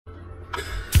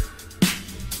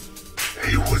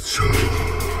What's up?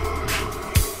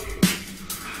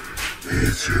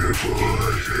 It's your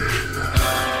boy Jayla,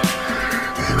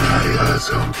 and I got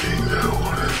something that I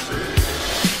want to say.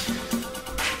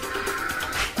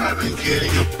 I've been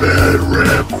getting a bad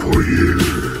rap for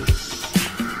years.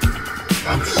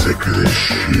 I'm sick of this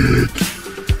shit.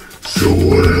 So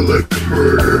what? I like to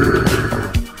murder.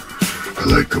 I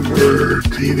like to murder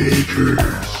teenagers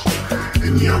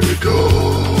and young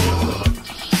adults.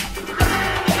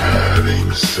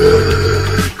 Having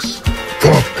sex.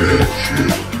 Fuck that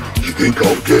shit. You think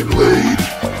I'm getting laid?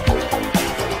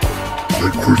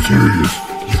 Like, for serious,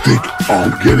 you think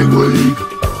I'm getting laid?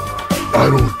 I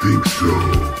don't think so.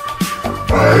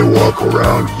 I walk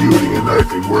around wielding a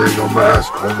knife and wearing a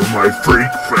mask over my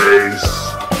freak face.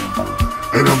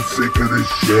 And I'm sick of this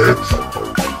shit.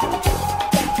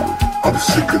 I'm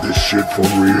sick of this shit for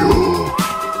real.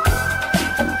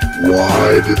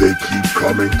 Why do they keep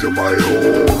coming to my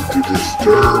home to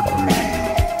disturb me?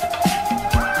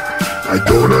 I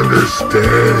don't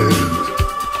understand.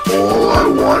 All I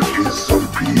want is some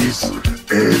peace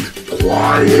and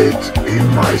quiet in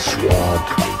my swamp.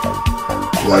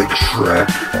 Like Shrek,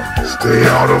 stay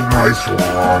out of my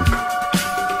swamp.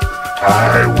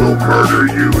 I will murder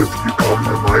you if you come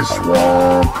to my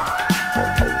swamp.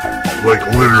 Like,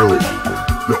 literally,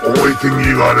 the only thing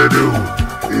you gotta do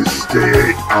is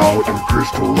stay out in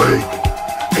Crystal Lake,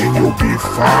 and you'll be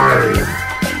fine.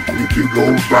 You can go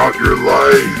about your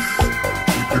life.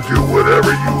 You can do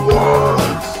whatever you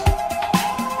want.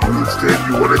 And instead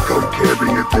you want to come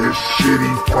camping at this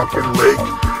shitty fucking lake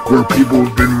where people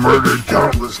have been murdered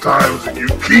countless times, and you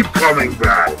keep coming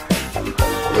back.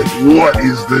 Like, what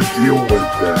is the deal with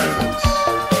that?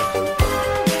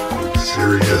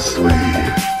 Seriously.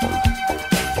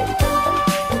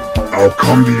 I'll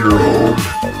come to your home,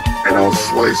 and I'll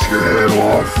slice your head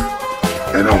off,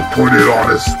 and I'll put it on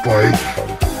a spike,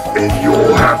 and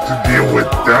you'll have to deal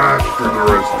with that for the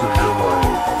rest of your life.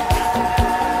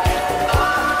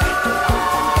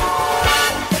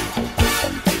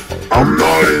 I'm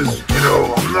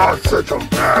not such a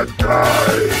bad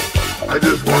guy. I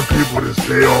just want people to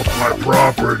stay off my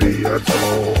property, that's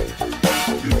all.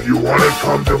 If you want to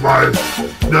come to my...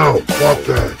 No, fuck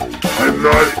that.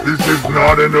 This is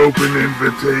not an open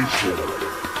invitation.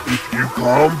 If you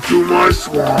come to my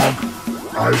swamp,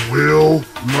 I will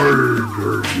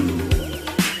murder you.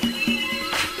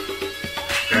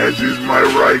 As is my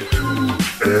right to,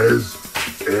 as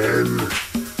an,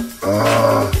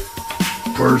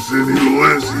 person who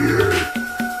lives here.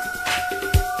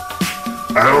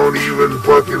 I don't even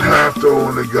fucking have to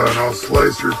own a gun. I'll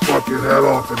slice your fucking head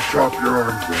off and chop your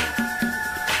arms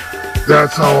off.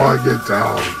 That's how I get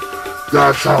down.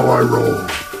 That's how I roll.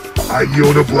 I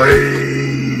yield a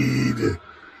blade.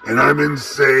 And I'm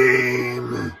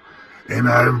insane. And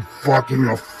I'm fucking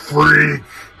a freak.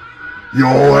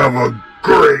 Y'all have a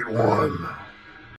great one.